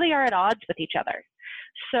really are at odds with each other.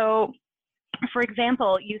 So, for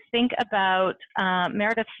example, you think about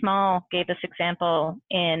Meredith Small gave this example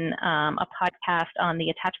in a podcast on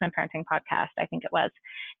the Attachment Parenting podcast, I think it was.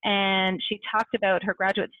 And she talked about her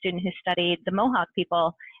graduate student who studied the Mohawk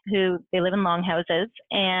people, who they live in longhouses,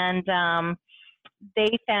 and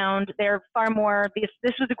they found they're far more,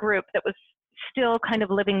 this was a group that was still kind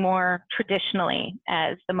of living more traditionally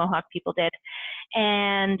as the Mohawk people did.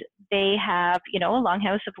 And they have, a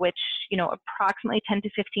longhouse of which, approximately 10 to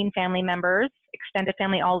 15 family members, extended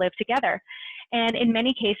family, all live together. And in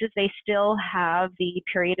many cases, they still have the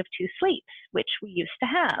period of 2 sleeps, which we used to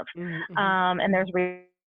have. Mm-hmm. And there's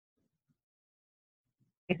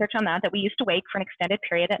research on that we used to wake for an extended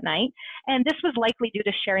period at night. And this was likely due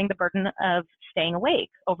to sharing the burden of staying awake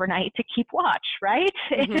overnight to keep watch, right?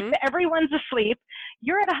 Mm-hmm. If everyone's asleep,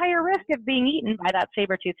 you're at a higher risk of being eaten by that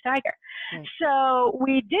saber-toothed tiger. Right. So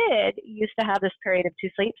we did used to have this period of 2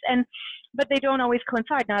 sleeps, but they don't always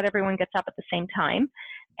coincide. Not everyone gets up at the same time.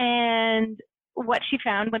 And what she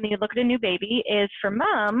found when you look at a new baby is, for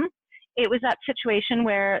mom, it was that situation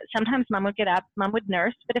where sometimes mom would get up, mom would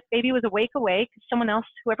nurse, but if baby was awake, someone else,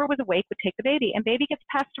 whoever was awake, would take the baby, and baby gets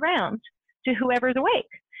passed around to whoever's awake.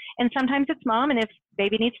 And sometimes it's mom, and if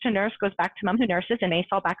baby needs to nurse, goes back to mom who nurses and may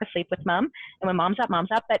fall back asleep with mom. And when mom's up,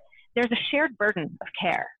 but there's a shared burden of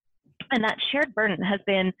care. And that shared burden has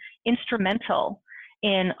been instrumental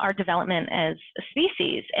in our development as a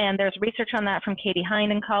species. And there's research on that from Katie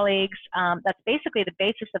Hine and colleagues. That's basically the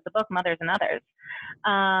basis of the book, Mothers and Others.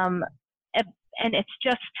 And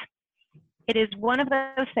it is one of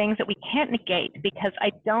those things that we can't negate, because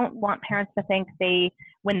I don't want parents to think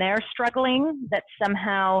when they're struggling, that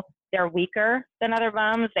somehow they're weaker than other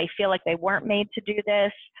moms. They feel like they weren't made to do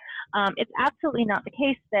this. It's absolutely not the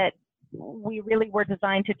case that we really were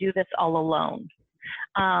designed to do this all alone.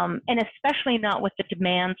 And especially not with the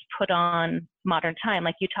demands put on modern time.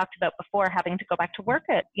 Like you talked about before, having to go back to work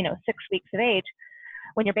at 6 weeks of age.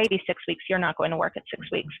 When your baby's 6 weeks, you're not going to work at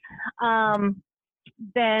 6 weeks.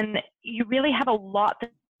 Then you really have a lot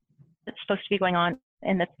that's supposed to be going on,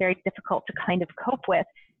 and that's very difficult to kind of cope with.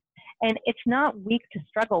 And it's not weak to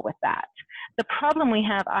struggle with that. The problem we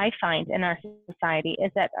have, I find, in our society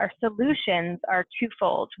is that our solutions are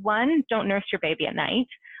twofold. One, don't nurse your baby at night,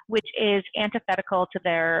 which is antithetical to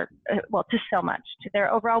their, to so much, to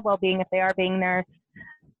their overall well-being if they are being nursed.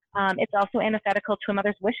 It's also antithetical to a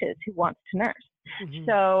mother's wishes who wants to nurse. Mm-hmm.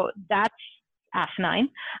 So that's asinine.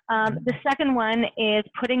 The second one is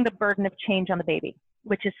putting the burden of change on the baby,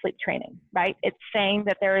 which is sleep training, right? It's saying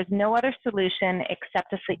that there is no other solution except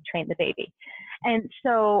to sleep train the baby. And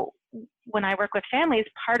so when I work with families,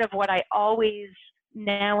 part of what I always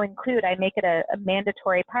now include, I make it a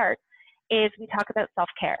mandatory part, is we talk about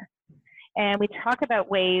self-care. And we talk about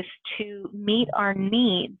ways to meet our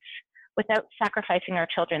needs without sacrificing our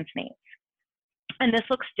children's needs. And this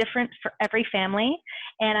looks different for every family.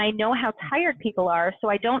 And I know how tired people are, so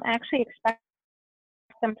I don't actually expect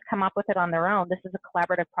them to come up with it on their own. This is a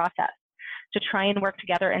collaborative process to try and work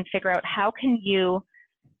together and figure out how can you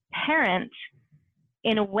parent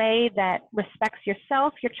in a way that respects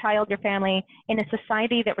yourself, your child, your family, in a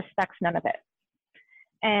society that respects none of it.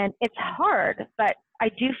 And it's hard, but I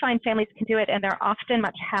do find families can do it, and they're often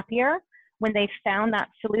much happier when they found that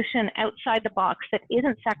solution outside the box that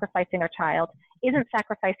isn't sacrificing their child, isn't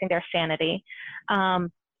sacrificing their sanity,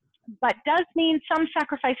 but does mean some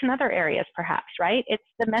sacrifice in other areas, perhaps, right? It's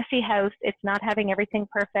the messy house. It's not having everything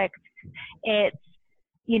perfect. It's,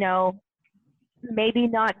 you know, maybe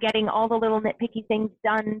not getting all the little nitpicky things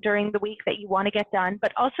done during the week that you want to get done,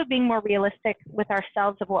 but also being more realistic with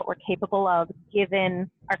ourselves of what we're capable of given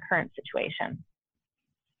our current situation.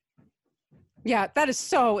 Yeah, that is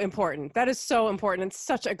so important. That is so important. It's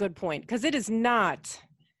such a good point, because it is not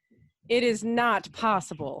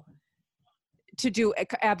possible to do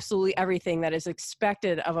absolutely everything that is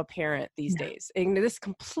expected of a parent these days. And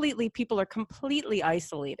people are completely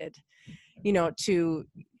isolated, you know, to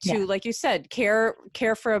like you said, care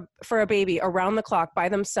for a baby around the clock by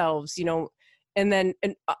themselves, you know, and then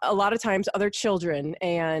a lot of times other children,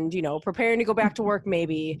 and, you know, preparing to go back to work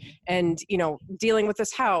maybe, and, you know, dealing with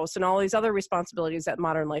this house and all these other responsibilities that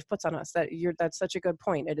modern life puts on us. That's such a good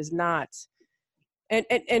point. It is not.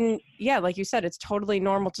 And yeah, like you said, it's totally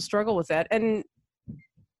normal to struggle with that. And,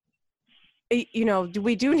 you know,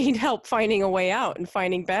 we do need help finding a way out and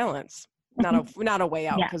finding balance. Not a way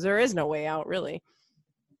out, because there is no way out, really.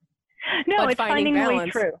 No, but it's finding the way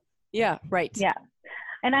through. Yeah, right. Yeah.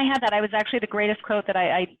 And I had that. I was actually the greatest quote that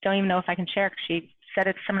I don't even know if I can share, because she said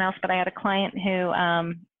it to someone else, but I had a client who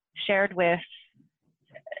shared with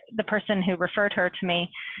the person who referred her to me,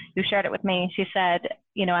 who shared it with me. She said,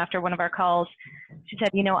 you know, after one of our calls, she said,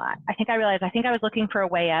 you know, I think I realized, I think I was looking for a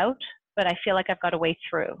way out, but I feel like I've got a way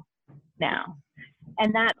through now.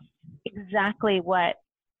 And that's exactly what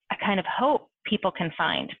I kind of hope people can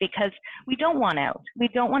find, because we don't want out. We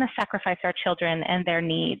don't want to sacrifice our children and their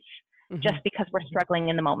needs just because we're struggling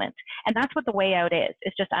in the moment. And that's what the way out is.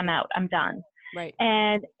 It's just, I'm out, I'm done. Right.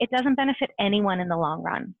 And it doesn't benefit anyone in the long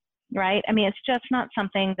run, right? I mean, it's just not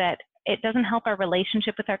something that, it doesn't help our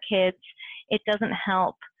relationship with our kids. It doesn't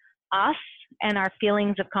help us and our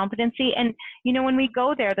feelings of competency. And, you know, when we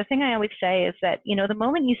go there, the thing I always say is that, you know, the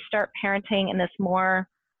moment you start parenting in this more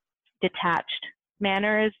detached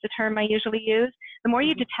manner, is the term I usually use, the more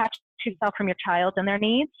you detach yourself from your child and their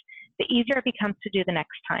needs, the easier it becomes to do the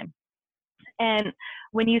next time. And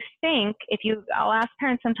when you think, I'll ask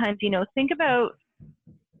parents sometimes, you know, think about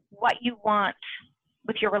what you want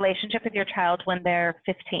with your relationship with your child when they're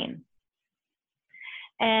 15.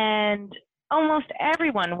 And almost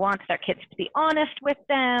everyone wants their kids to be honest with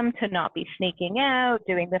them, to not be sneaking out,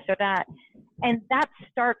 doing this or that. And that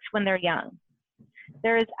starts when they're young.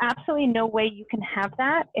 There is absolutely no way you can have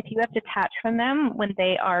that if you have detached from them when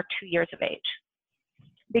they are 2 years of age,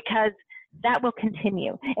 because that will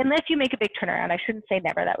continue unless you make a big turnaround. I shouldn't say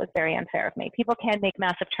never. That was very unfair of me. People can make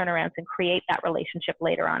massive turnarounds and create that relationship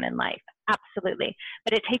later on in life. Absolutely.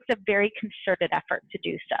 But it takes a very concerted effort to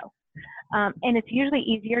do so. And it's usually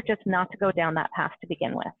easier just not to go down that path to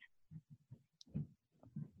begin with.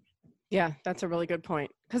 Yeah, that's a really good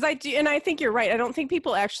point. Because I think you're right. I don't think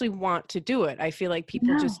people actually want to do it. I feel like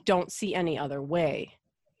people just don't see any other way.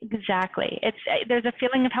 Exactly. There's a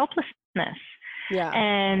feeling of helplessness. Yeah.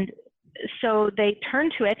 And so they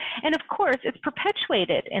turn to it. And of course, it's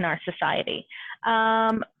perpetuated in our society.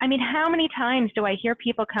 I mean, how many times do I hear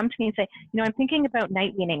people come to me and say, you know, I'm thinking about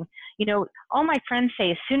night weaning. You know, all my friends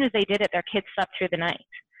say as soon as they did it, their kids slept through the night.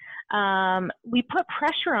 We put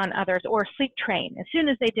pressure on others, or sleep train. As soon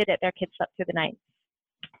as they did it, their kids slept through the night.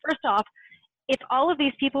 First off, if all of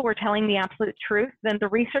these people were telling the absolute truth, then the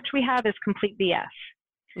research we have is complete BS.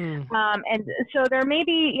 And so there may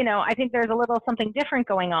be, you know, I think there's a little something different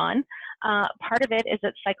going on. Part of it is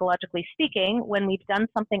that psychologically speaking, when we've done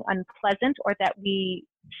something unpleasant or that we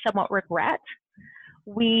somewhat regret,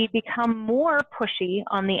 we become more pushy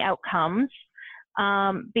on the outcomes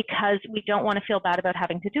because we don't want to feel bad about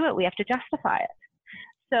having to do it. We have to justify it.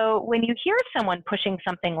 So when you hear someone pushing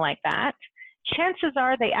something like that, chances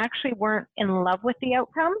are they actually weren't in love with the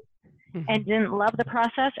outcome and didn't love the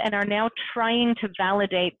process and are now trying to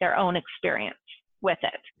validate their own experience with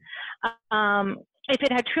it. If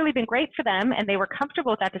it had truly been great for them and they were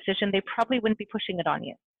comfortable with that decision, they probably wouldn't be pushing it on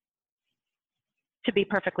you, to be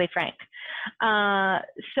perfectly frank.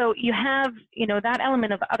 So you have, you know, that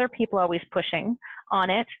element of other people always pushing on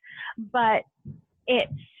it, but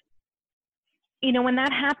it's, you know, when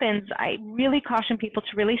that happens, I really caution people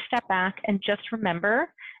to really step back and just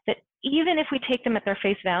remember that even if we take them at their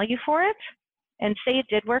face value for it and say it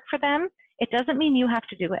did work for them, it doesn't mean you have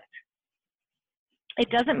to do it. It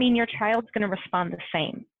doesn't mean your child's going to respond the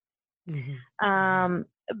same.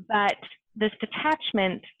 But this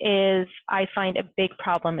detachment is, I find, a big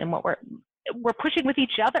problem in what we're pushing with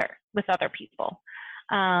each other, with other people.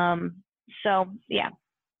 So yeah,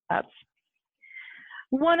 that's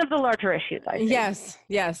one of the larger issues I see.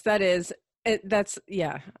 Yes, that is.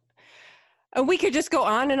 Yeah. And we could just go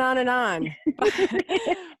on and on and on.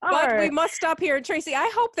 But we must stop here. Tracy,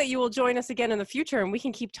 I hope that you will join us again in the future and we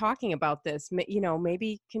can keep talking about this,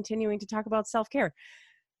 maybe continuing to talk about self-care.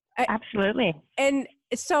 Absolutely. And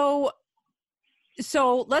so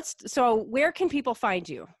where can people find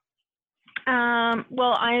you?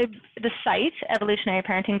 Well, the site,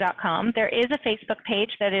 evolutionaryparenting.com, there is a Facebook page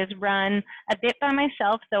that is run a bit by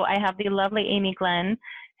myself. So I have the lovely Amy Glenn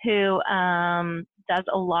who does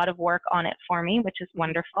a lot of work on it for me, which is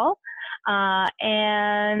wonderful.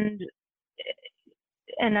 And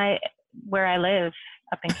where I live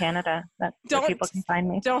up in Canada, that's where people can find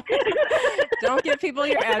me. Don't give people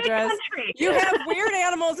your address. You have weird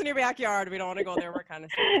animals in your backyard. We don't want to go there. We're kind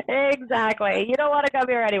of exactly. You don't want to come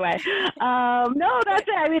here anyway. No, that's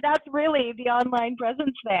it. I mean, that's really the online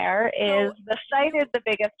presence there is the site is the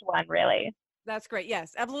biggest one, really. That's great.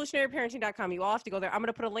 Yes. Evolutionaryparenting.com. You all have to go there. I'm going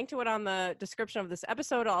to put a link to it on the description of this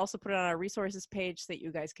episode. I'll also put it on our resources page so that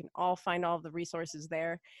you guys can all find all of the resources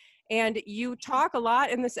there. And you talk a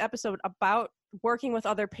lot in this episode about working with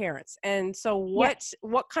other parents. And so what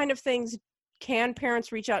kind of things can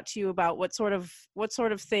parents reach out to you about? What sort of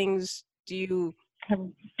things do you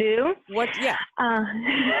do? A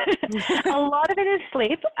lot of it is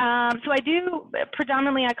sleep. So I do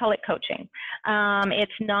predominantly, I call it coaching.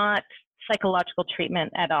 It's not psychological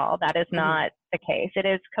treatment at all. That is not the case. It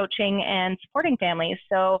is coaching and supporting families.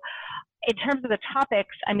 So in terms of the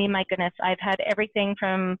topics, I mean, my goodness, I've had everything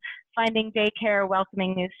from finding daycare,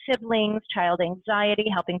 welcoming new siblings, child anxiety,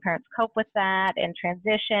 helping parents cope with that and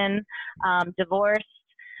transition, divorce,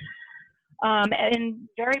 and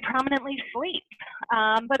very prominently sleep,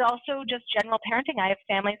 but also just general parenting. I have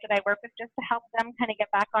families that I work with just to help them kind of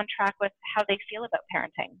get back on track with how they feel about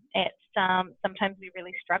parenting. It's sometimes we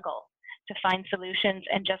really struggle to find solutions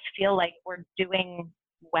and just feel like we're doing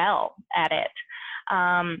well at it.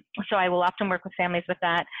 So I will often work with families with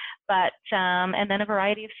that, but and then a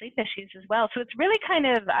variety of sleep issues as well. So it's really kind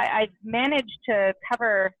of, I've managed to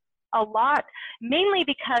cover a lot, mainly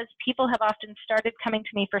because people have often started coming to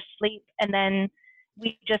me for sleep and then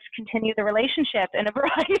we just continue the relationship and a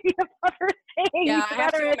variety of other things. Yeah, I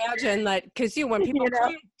have to imagine that because when people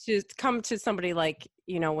come to somebody like,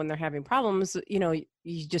 when they're having problems, you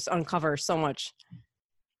just uncover so much.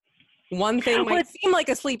 One thing might seem like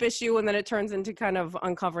a sleep issue and then it turns into kind of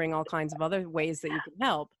uncovering all kinds of other ways that you can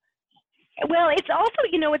help. Well, it's also,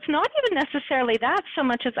 it's not even necessarily that so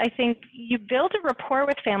much as I think you build a rapport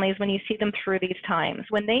with families when you see them through these times,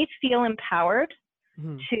 when they feel empowered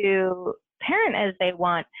to parent as they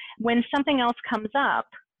want. When something else comes up,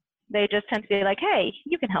 they just tend to be like, hey,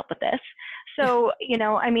 you can help with this. So,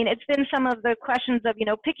 it's been some of the questions of,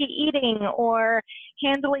 picky eating or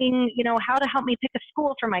handling, how to help me pick a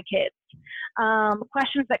school for my kids.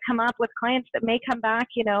 Questions that come up with clients that may come back,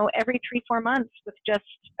 every 3-4 months with just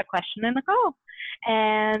a question and a call.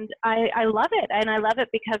 And I love it. And I love it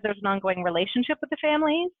because there's an ongoing relationship with the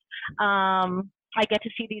families. I get to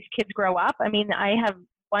see these kids grow up. I mean, I have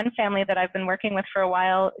one family that I've been working with for a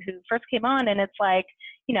while who first came on, and it's like,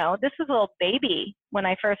 this is a little baby when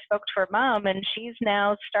I first spoke to her mom, and she's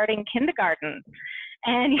now starting kindergarten.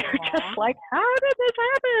 And you're just like, how did this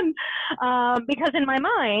happen? Because in my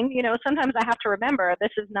mind, sometimes I have to remember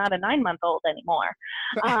this is not a 9-month-old anymore.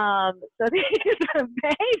 So these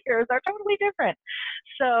behaviors are totally different.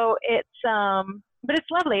 So it's, but it's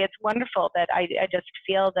lovely. It's wonderful that I just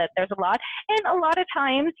feel that there's a lot. And a lot of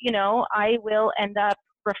times, I will end up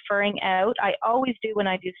referring out. I always do when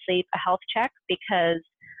I do sleep a health check, because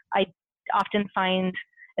I often find,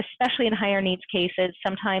 especially in higher needs cases,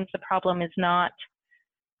 sometimes the problem is not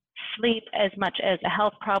sleep as much as a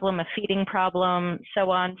health problem, a feeding problem,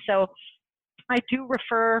 so on. So I do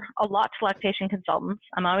refer a lot to lactation consultants.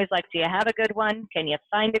 I'm always like, do you have a good one? Can you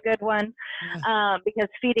find a good one? Because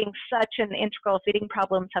feeding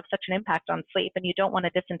problems have such an impact on sleep, and you don't want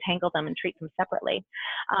to disentangle them and treat them separately.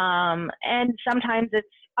 And sometimes it's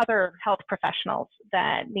other health professionals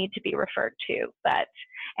that need to be referred to. But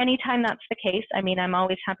anytime that's the case, I'm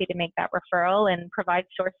always happy to make that referral and provide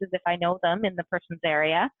sources if I know them in the person's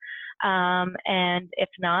area. And if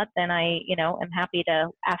not, then I, am happy to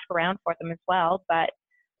ask around for them as well. But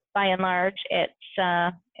by and large, it's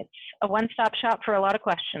a one-stop shop for a lot of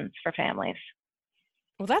questions for families.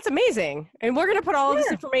 Well, that's amazing. And we're going to put all of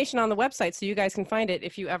this information on the website so you guys can find it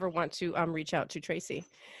if you ever want to reach out to Tracy.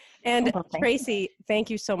 And Tracy,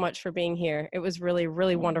 thank you so much for being here. It was really,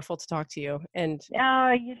 really wonderful to talk to you. And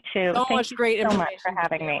you too. So much great information. So much for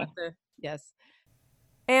having me. Yes.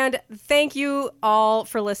 And thank you all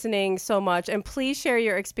for listening so much. And please share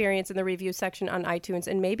your experience in the review section on iTunes,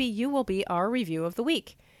 and maybe you will be our review of the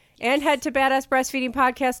week. And head to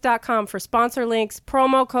badassbreastfeedingpodcast.com for sponsor links,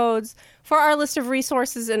 promo codes, for our list of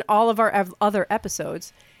resources and all of our other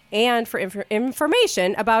episodes, and for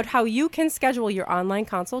information about how you can schedule your online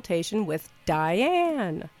consultation with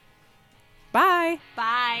Diane. Bye.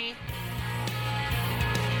 Bye.